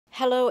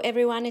Hello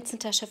everyone, it's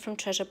Natasha from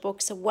Treasure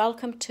Books.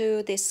 Welcome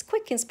to this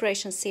quick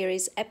inspiration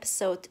series,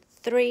 episode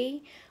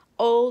 3,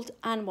 Old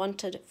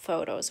Unwanted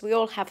Photos. We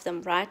all have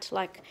them, right?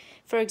 Like,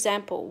 for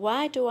example,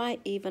 why do I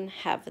even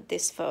have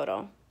this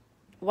photo?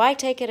 Why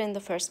take it in the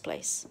first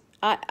place?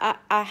 I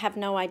have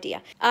no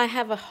idea. I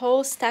have a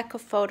whole stack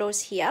of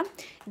photos here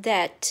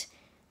that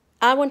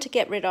I want to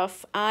get rid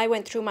of. I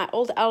went through my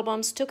old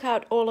albums, took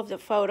out all of the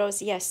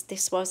photos. Yes,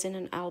 this was in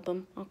an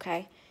album,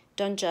 okay?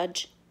 Don't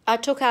judge. I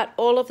took out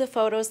all of the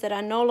photos that I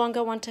no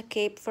longer want to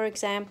keep. For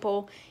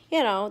example,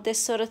 you know, this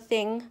sort of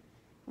thing.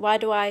 Why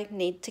do I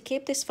need to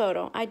keep this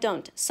photo? I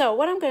don't. So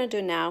what I'm going to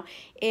do now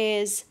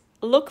is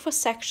look for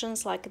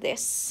sections like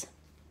this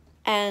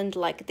and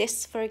like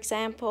this, for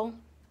example,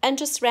 and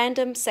just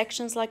random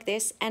sections like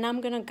this. And I'm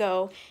going to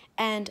go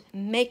and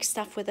make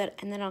stuff with it.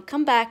 And then I'll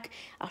come back.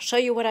 I'll show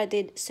you what I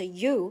did so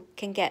you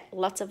can get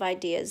lots of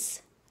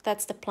ideas.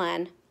 That's the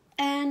plan.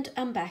 And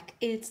I'm back.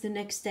 It's the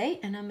next day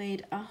and I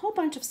made a whole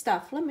bunch of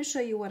stuff. Let me show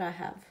you what I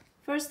have.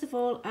 First of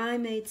all, I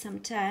made some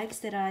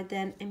tags that I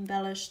then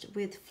embellished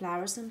with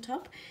flowers on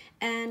top.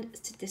 And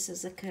this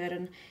is a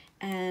curtain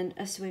and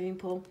a swimming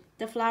pool.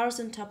 The flowers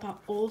on top are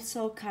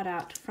also cut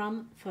out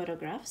from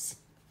photographs.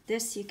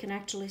 This you can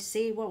actually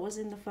see what was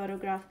in the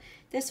photograph.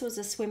 This was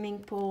a swimming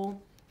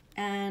pool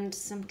and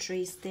some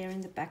trees there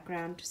in the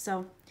background.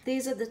 So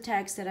these are the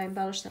tags that I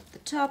embellished up the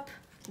top.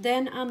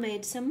 Then I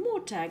made some more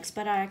tags,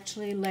 but I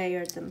actually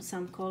layered them, so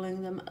I'm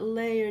calling them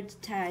layered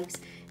tags.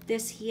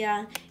 This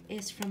here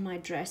is from my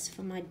dress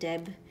for my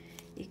Deb.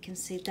 You can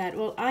see that.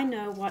 Well, I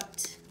know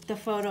what the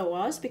photo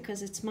was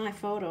because it's my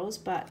photos,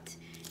 but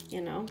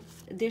you know,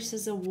 this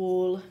is a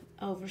wall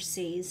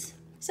overseas.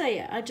 So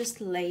yeah, I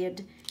just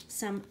layered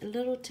some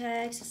little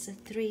tags. It's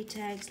 3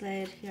 tags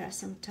layered. Here are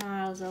some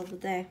tiles over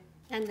there.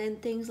 And then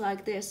things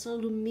like this,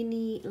 little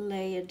mini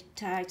layered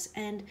tags.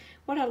 And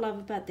what I love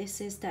about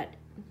this is that,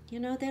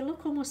 you know, they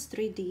look almost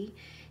 3D.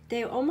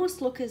 They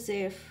almost look as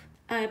if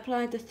I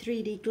applied the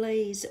 3D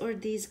glaze or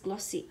these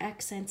glossy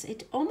accents.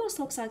 It almost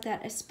looks like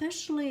that,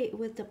 especially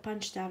with the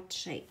punched out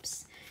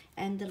shapes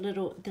and the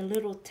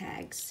little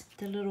tags,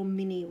 the little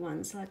mini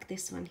ones like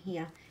this one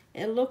here.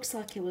 It looks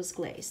like it was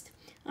glazed.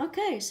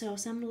 Okay, so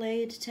some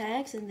layered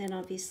tags and then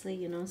obviously,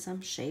 you know,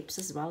 some shapes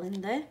as well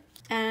in there.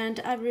 And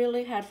I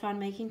really had fun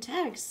making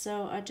tags,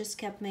 so I just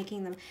kept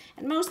making them.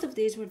 And most of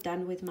these were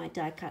done with my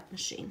die cut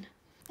machine.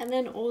 And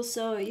then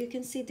also you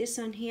can see this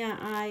on here.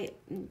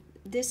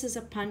 This is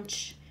a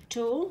punch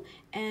tool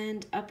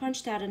and I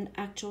punched out an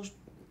actual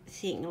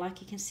thing, like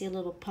you can see a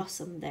little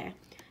possum there.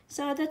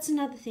 So that's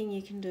another thing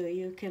you can do.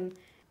 You can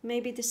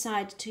maybe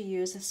decide to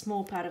use a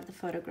small part of the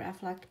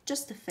photograph, like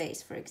just the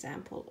face, for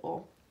example,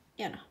 or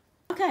you know.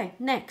 Okay,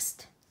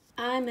 next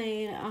I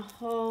made a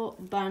whole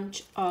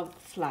bunch of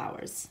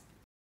flowers.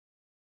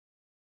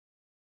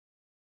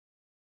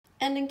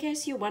 And in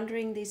case you're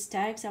wondering, these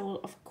tags, I will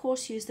of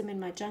course use them in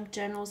my junk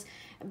journals,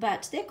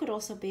 but they could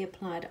also be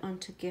applied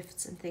onto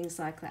gifts and things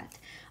like that.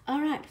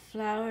 All right,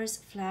 flowers,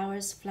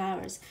 flowers,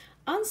 flowers.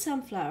 On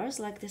some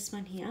flowers, like this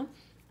one here,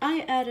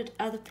 I added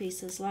other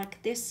pieces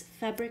like this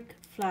fabric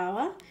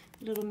flower,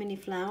 little mini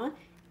flower,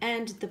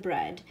 and the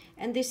bread.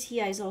 And this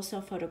here is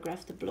also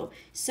photographed the blue.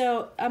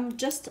 So I'm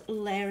just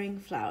layering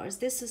flowers.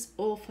 This is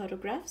all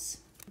photographs.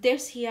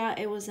 This here,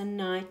 it was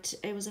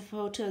a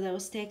photo that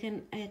was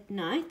taken at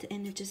night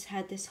and it just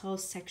had this whole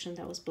section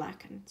that was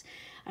black. And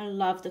I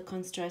love the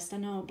contrast. I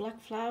know a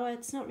black flower,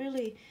 it's not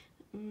really,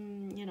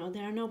 you know,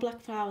 there are no black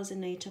flowers in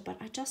nature,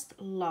 but I just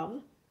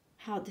love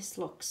how this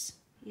looks.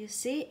 You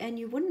see, and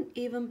you wouldn't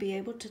even be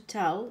able to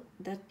tell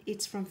that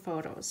it's from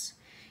photos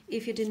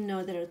if you didn't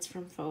know that it's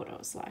from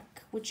photos.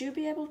 Like, would you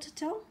be able to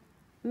tell?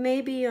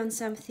 Maybe on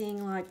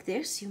something like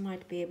this, you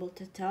might be able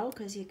to tell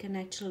because you can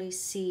actually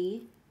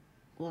see.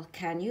 Well,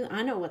 can you?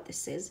 I know what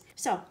this is.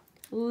 So,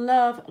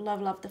 love,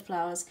 love, love the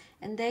flowers.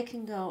 And they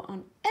can go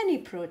on any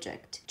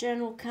project.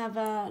 Journal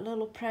cover,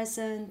 little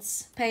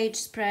presents, page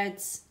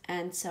spreads,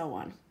 and so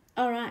on.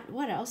 All right,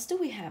 what else do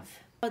we have?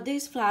 Well,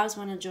 these flowers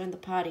want to join the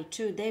party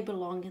too. They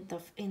belong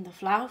in the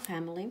flower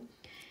family.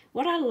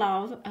 What I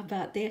love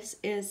about this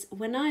is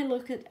when I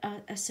look at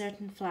a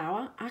certain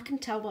flower, I can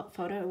tell what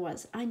photo it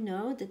was. I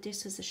know that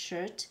this was a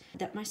shirt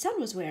that my son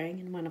was wearing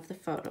in one of the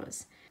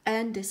photos.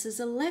 And this is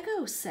a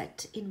Lego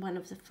set in one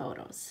of the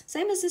photos.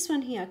 Same as this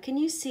one here. Can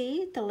you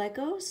see the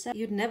Legos?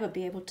 You'd never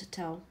be able to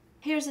tell.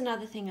 Here's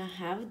another thing I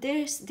have.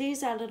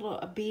 These are little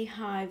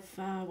beehive,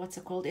 what's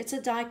it called? It's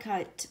a die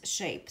cut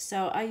shape.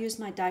 So I use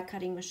my die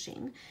cutting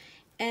machine.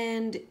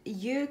 And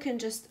you can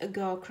just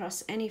go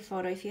across any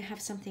photo. If you have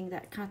something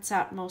that cuts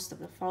out most of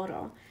the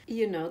photo,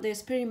 you know,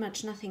 there's pretty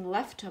much nothing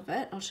left of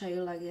it. I'll show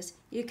you like this.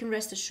 You can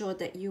rest assured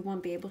that you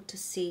won't be able to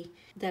see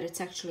that it's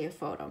actually a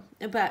photo.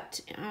 But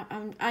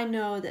I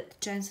know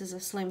that chances are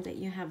slim that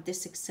you have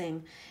this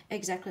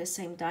exactly the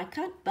same die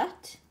cut,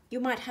 but you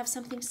might have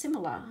something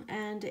similar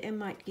and it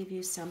might give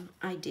you some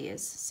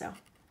ideas. So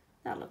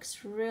that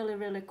looks really,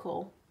 really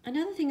cool.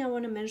 Another thing I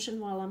want to mention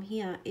while I'm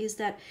here is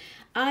that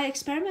I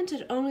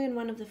experimented only in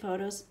one of the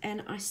photos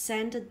and I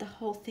sanded the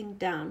whole thing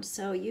down.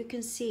 So you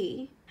can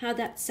see how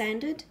that's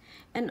sanded,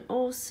 and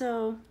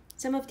also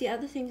some of the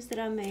other things that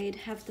I made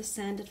have the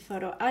sanded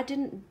photo. I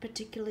didn't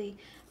particularly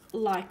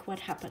like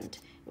what happened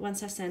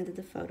once I sanded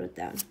the photo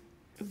down.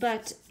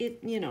 But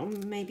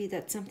maybe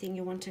that's something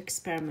you want to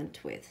experiment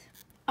with.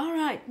 All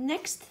right,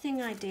 next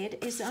thing I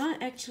did is I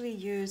actually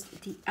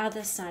used the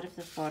other side of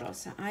the photo.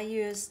 So I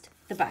used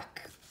the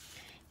back.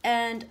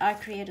 And I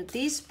created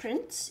these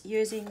prints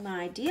using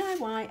my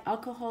DIY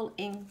alcohol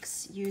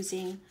inks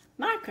using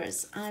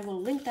markers. I will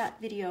link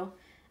that video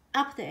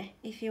up there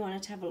if you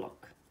wanted to have a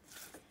look.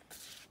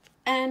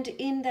 And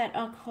in that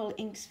alcohol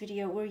inks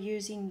video, we're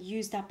using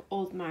used up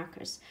old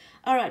markers.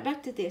 All right,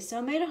 back to this. So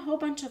I made a whole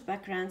bunch of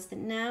backgrounds that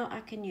now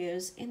I can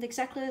use in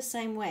exactly the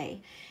same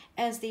way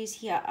as these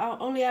here.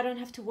 Only I don't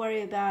have to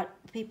worry about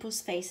people's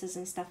faces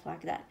and stuff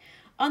like that.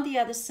 On the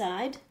other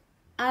side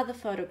are the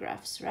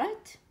photographs,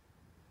 right?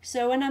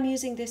 So when I'm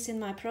using this in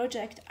my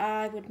project,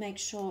 I would make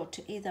sure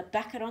to either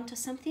back it onto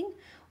something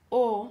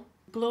or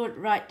glue it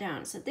right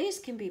down. So these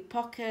can be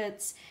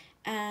pockets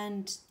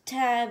and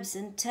tabs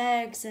and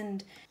tags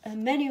and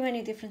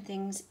many different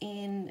things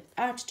in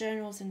art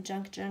journals and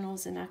junk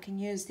journals, and I can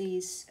use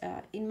these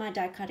in my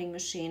die cutting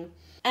machine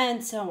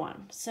and so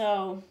on.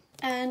 So,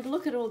 and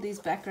look at all these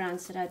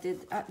backgrounds that I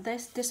did.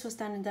 This was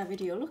done in that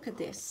video. Look at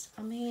this.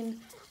 I mean,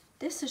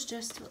 this is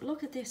just,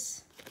 look at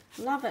this.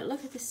 Love it.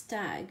 Look at this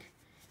tag.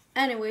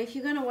 Anyway, if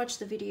you're going to watch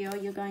the video,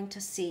 you're going to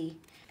see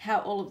how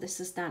all of this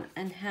is done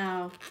and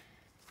how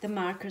the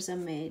markers are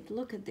made.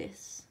 Look at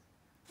this.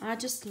 I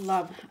just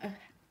love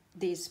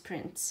these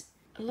prints.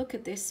 Look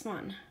at this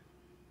one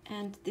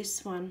and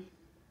this one.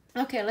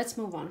 Okay, let's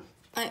move on.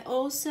 I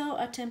also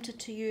attempted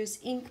to use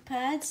ink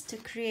pads to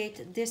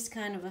create this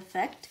kind of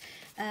effect.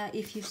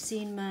 If you've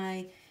seen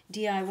my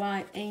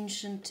DIY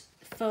ancient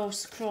faux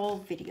scroll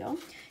video.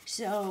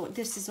 So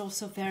this is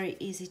also a very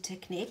easy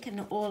technique,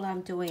 and all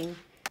I'm doing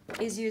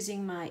is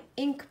using my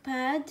ink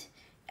pad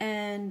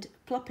and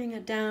plopping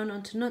it down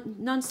onto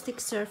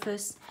non-stick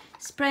surface,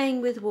 spraying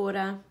with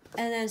water,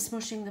 and then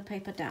smushing the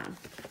paper down.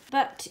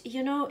 But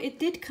it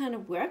did kind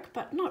of work,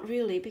 but not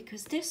really,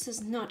 because this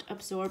is not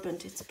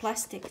absorbent. It's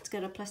plastic. It's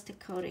got a plastic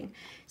coating.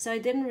 So I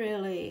didn't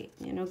really,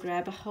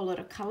 grab a whole lot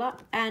of color.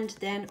 And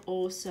then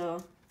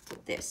also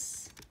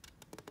this,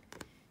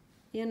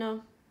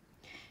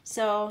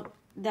 So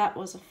that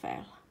was a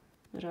fail.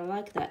 But I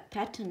like that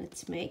pattern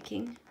it's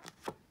making.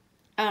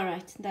 All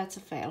right, that's a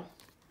fail.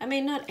 I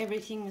mean, not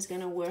everything is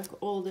going to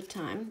work all the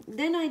time.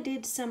 Then I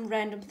did some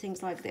random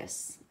things like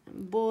this.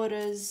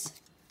 Borders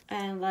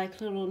and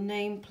like little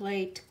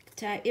nameplate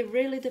tag. It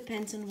really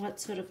depends on what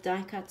sort of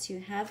die cuts you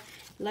have.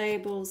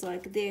 Labels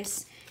like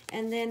this.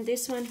 And then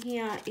this one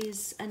here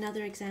is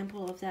another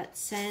example of that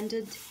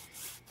sanded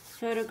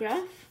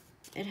photograph.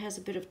 It has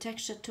a bit of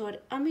texture to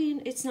it. I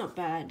mean, it's not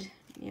bad,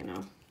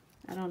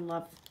 I don't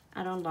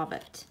love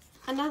it.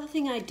 Another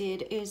thing I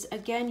did is,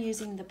 again,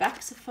 using the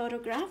backs of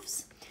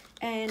photographs,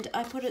 and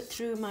I put it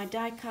through my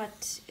die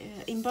cut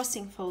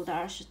embossing folder,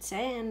 I should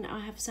say, and I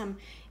have some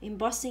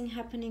embossing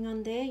happening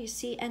on there, you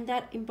see, and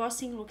that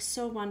embossing looks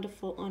so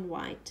wonderful on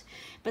white.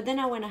 But then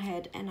I went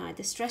ahead and I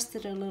distressed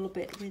it a little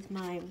bit with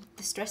my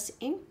distress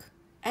ink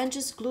and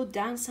just glued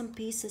down some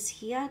pieces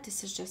here.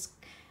 This is just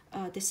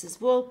this is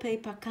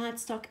wallpaper,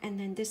 cardstock, and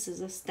then this is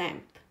a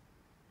stamp,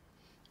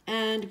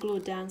 and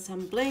glued down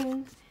some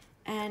bling,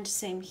 and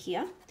same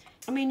here.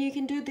 I mean, you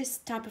can do this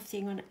type of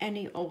thing on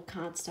any old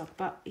cardstock,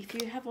 but if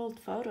you have old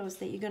photos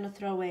that you're going to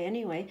throw away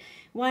anyway,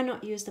 why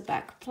not use the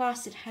back?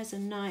 Plus, it has a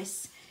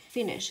nice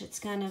finish. It's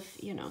kind of,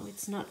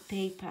 it's not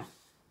paper.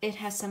 It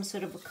has some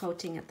sort of a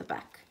coating at the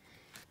back.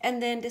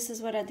 And then this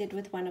is what I did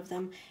with one of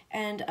them,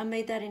 and I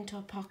made that into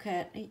a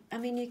pocket. I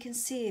mean, you can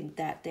see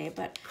that there,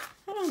 but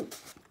I'm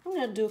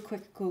going to do a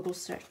quick Google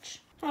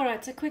search.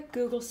 Alright, so a quick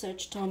Google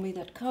search told me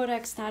that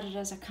Kodak started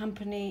as a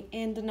company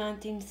in the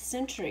 19th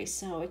century,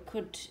 so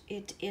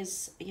it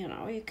is,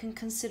 you can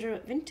consider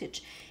it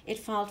vintage. It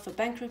filed for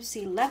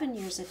bankruptcy 11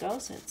 years ago,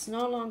 so it's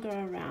no longer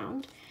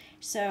around.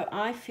 So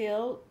I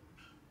feel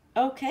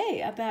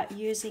okay about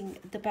using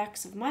the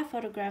backs of my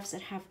photographs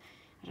that have,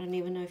 I don't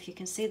even know if you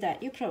can see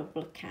that, you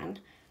probably can.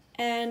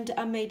 And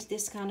I made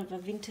this kind of a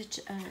vintage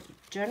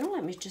journal.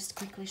 Let me just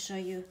quickly show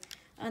you.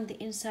 On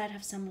the inside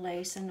have some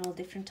lace and all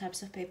different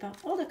types of paper,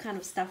 all the kind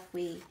of stuff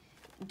we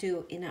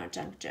do in our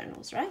junk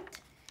journals, right?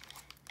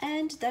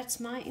 And that's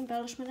my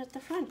embellishment at the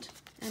front.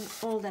 And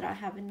all that I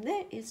have in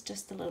there is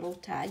just a little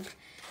tag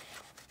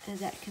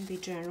that can be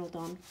journaled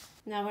on.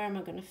 Now, where am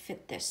I going to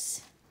fit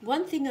this?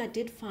 One thing I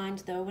did find,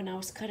 though, when I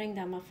was cutting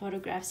down my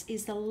photographs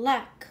is the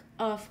lack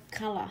of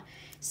color.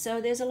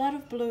 So there's a lot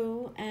of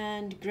blue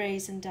and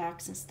grays and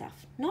darks and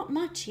stuff. Not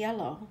much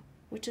yellow,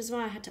 which is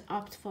why I had to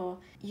opt for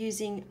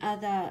using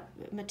other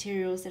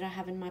materials that I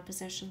have in my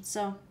possession.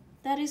 So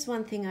that is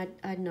one thing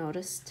I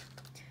noticed.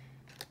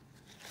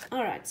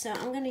 All right, so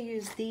I'm going to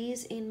use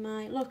these in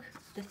my, look,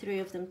 the three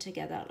of them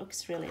together. It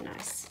looks really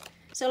nice.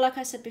 So like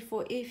I said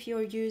before, if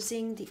you're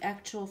using the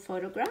actual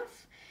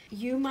photograph,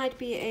 you might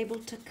be able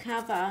to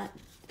cover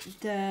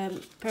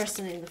the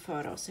person in the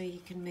photo. So you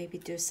can maybe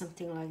do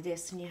something like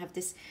this, and you have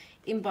this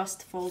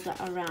embossed folder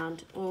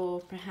around,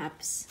 or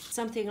perhaps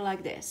something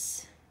like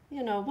this.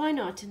 You know, why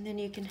not? And then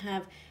you can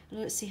have,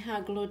 let's see how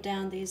I glued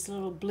down these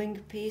little bling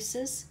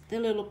pieces, the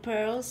little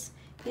pearls.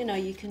 You know,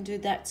 you can do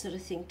that sort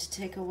of thing to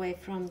take away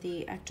from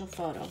the actual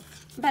photo.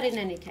 But in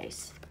any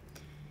case,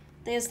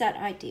 there's that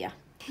idea.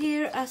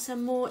 Here are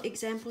some more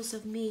examples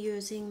of me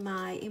using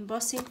my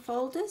embossing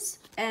folders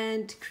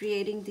and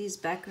creating these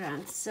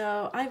backgrounds.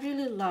 So I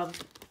really love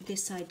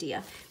this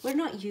idea. We're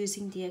not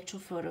using the actual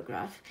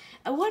photograph.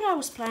 And what I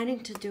was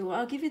planning to do,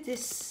 I'll give you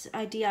this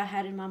idea I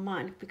had in my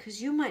mind,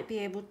 because you might be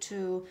able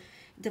to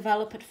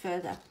develop it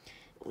further.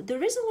 The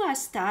reason why I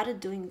started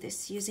doing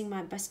this using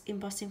my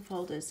embossing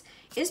folders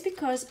is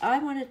because I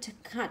wanted to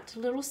cut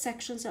little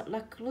sections of,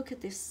 like, look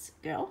at this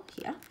girl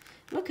here,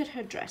 look at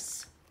her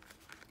dress.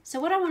 So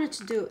what I wanted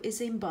to do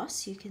is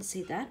emboss, you can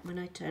see that when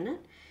I turn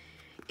it,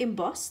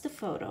 emboss the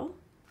photo,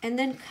 and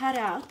then cut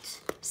out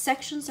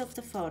sections of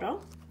the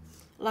photo,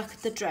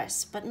 like the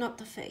dress, but not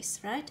the face,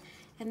 right?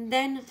 And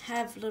then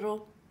have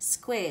little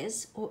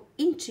squares or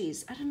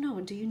inches. I don't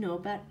know, do you know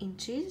about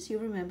inches? You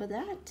remember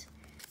that?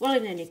 Well,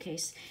 in any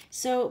case,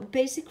 so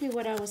basically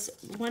what I was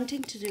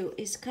wanting to do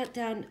is cut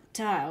down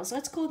tiles.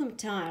 Let's call them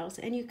tiles.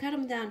 And you cut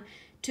them down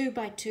 2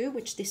 by 2,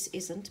 which this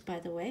isn't, by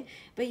the way.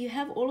 But you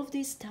have all of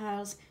these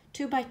tiles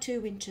 2 by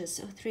 2 inches,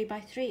 or 3 by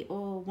 3,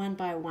 or 1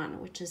 by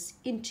 1, which is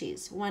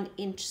inches, 1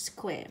 inch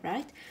square,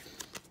 right?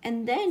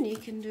 And then you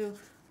can do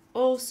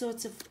all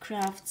sorts of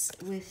crafts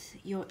with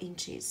your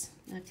inches,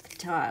 like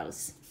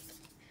tiles.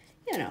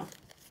 You know,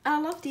 I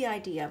love the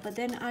idea, but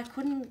then I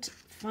couldn't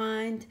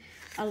find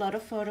a lot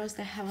of photos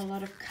that have a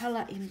lot of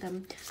color in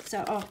them.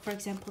 So, oh, for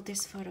example,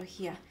 this photo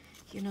here,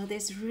 you know,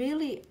 there's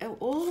really,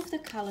 all of the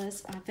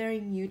colors are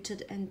very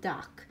muted and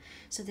dark.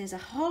 So there's a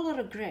whole lot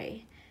of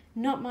gray,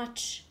 not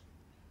much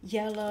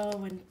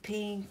yellow and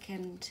pink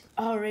and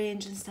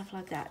orange and stuff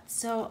like that.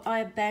 So I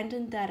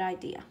abandoned that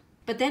idea.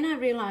 But then I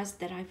realized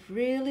that I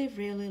really,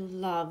 really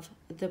love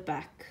the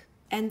back.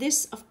 And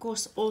this, of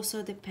course,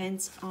 also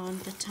depends on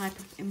the type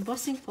of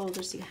embossing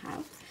folders you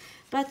have.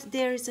 But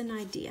there is an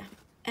idea.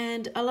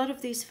 And a lot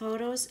of these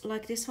photos,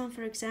 like this one,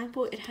 for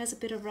example, it has a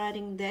bit of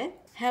writing there.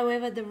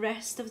 However, the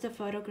rest of the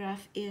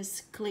photograph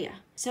is clear.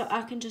 So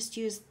I can just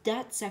use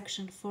that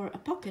section for a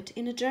pocket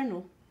in a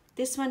journal.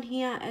 This one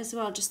here as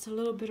well, just a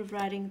little bit of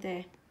writing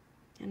there.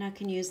 And I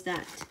can use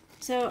that.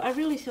 So I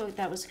really thought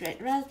that was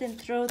great. Rather than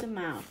throw them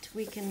out,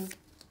 we can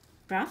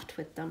craft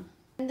with them.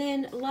 And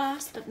then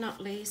last but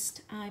not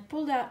least, I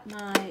pulled out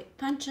my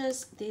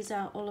punches. These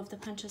are all of the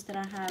punches that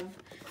I have.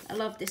 I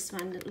love this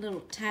one, the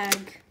little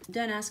tag.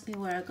 Don't ask me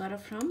where I got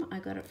it from. I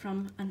got it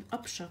from an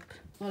op shop.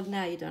 Well,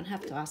 now you don't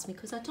have to ask me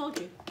because I told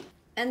you.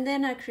 And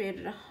then I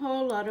created a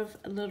whole lot of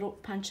little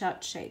punch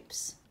out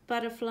shapes.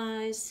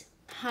 Butterflies,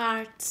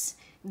 hearts.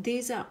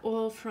 These are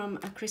all from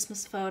a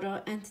Christmas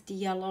photo, and the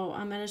yellow.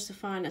 I managed to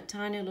find a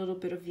tiny little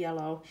bit of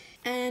yellow.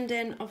 And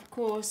then, of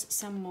course,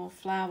 some more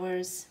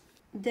flowers.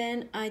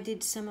 Then I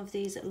did some of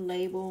these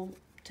label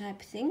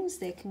type things.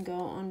 They can go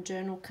on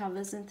journal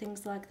covers and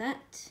things like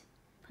that.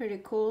 Pretty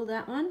cool,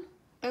 that one.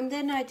 And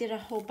then I did a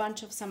whole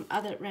bunch of some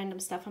other random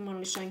stuff. I'm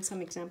only showing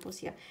some examples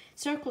here.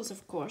 Circles,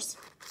 of course.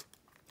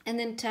 And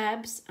then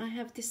tabs. I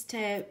have this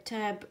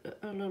tab,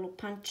 a little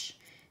punch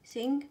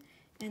thing.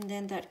 And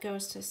then that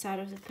goes to the side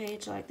of the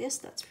page like this.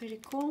 That's pretty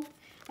cool.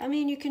 I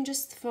mean, you can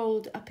just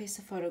fold a piece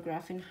of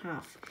photograph in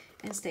half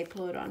and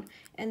staple it on.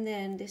 And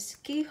then this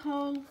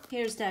keyhole,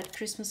 here's that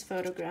Christmas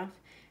photograph.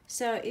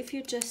 So if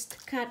you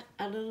just cut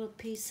a little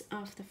piece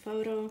of the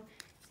photo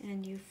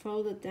and you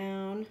fold it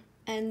down,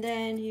 and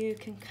then you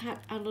can cut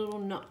a little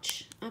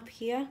notch up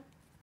here.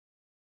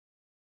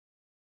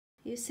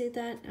 You see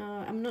that?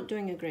 I'm not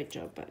doing a great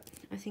job, but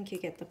I think you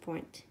get the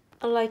point.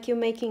 Like you're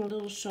making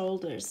little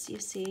shoulders, you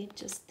see,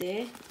 just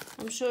there.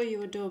 I'm sure you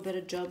would do a better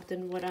job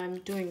than what I'm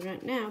doing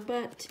right now,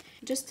 but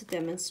just to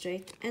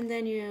demonstrate. And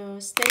then you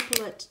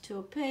staple it to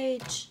a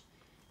page,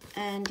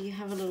 and you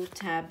have a little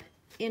tab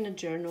in a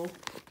journal,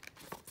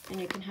 and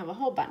you can have a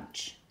whole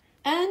bunch.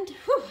 And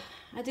whew,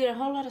 I did a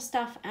whole lot of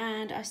stuff,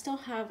 and I still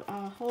have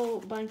a whole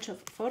bunch of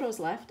photos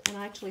left, and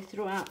I actually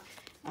threw out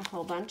a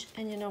whole bunch.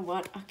 And you know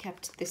what? I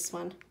kept this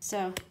one.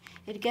 So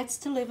it gets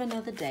to live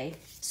another day.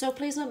 So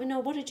please let me know,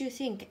 what did you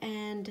think?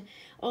 And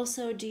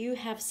also, do you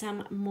have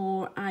some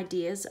more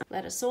ideas?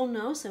 Let us all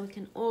know so we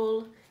can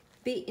all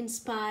be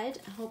inspired.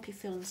 I hope you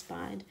feel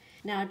inspired.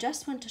 Now, I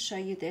just want to show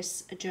you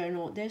this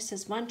journal. This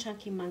is One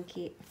Chunky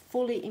Monkey,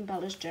 fully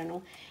embellished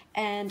journal.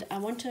 And I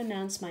want to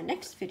announce my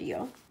next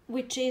video,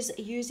 which is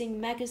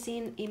using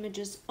magazine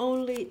images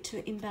only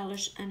to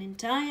embellish an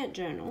entire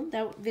journal.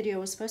 That video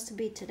was supposed to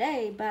be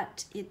today,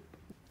 but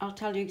I'll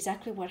tell you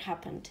exactly what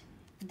happened.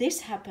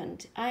 This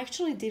happened. I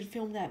actually did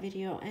film that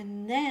video,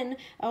 and then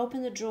I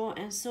opened the drawer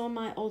and saw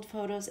my old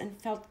photos and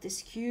felt this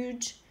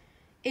huge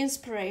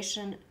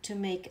inspiration to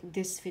make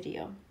this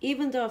video,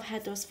 even though I've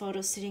had those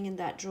photos sitting in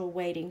that drawer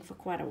waiting for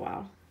quite a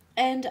while.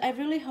 And I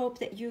really hope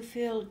that you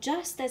feel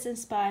just as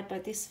inspired by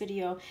this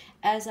video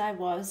as I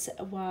was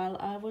while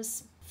I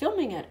was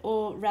filming it,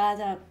 or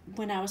rather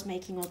when I was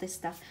making all this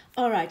stuff.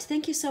 All right,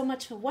 thank you so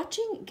much for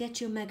watching.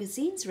 Get your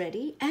magazines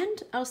ready,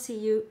 and I'll see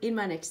you in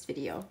my next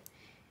video.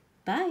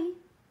 Bye.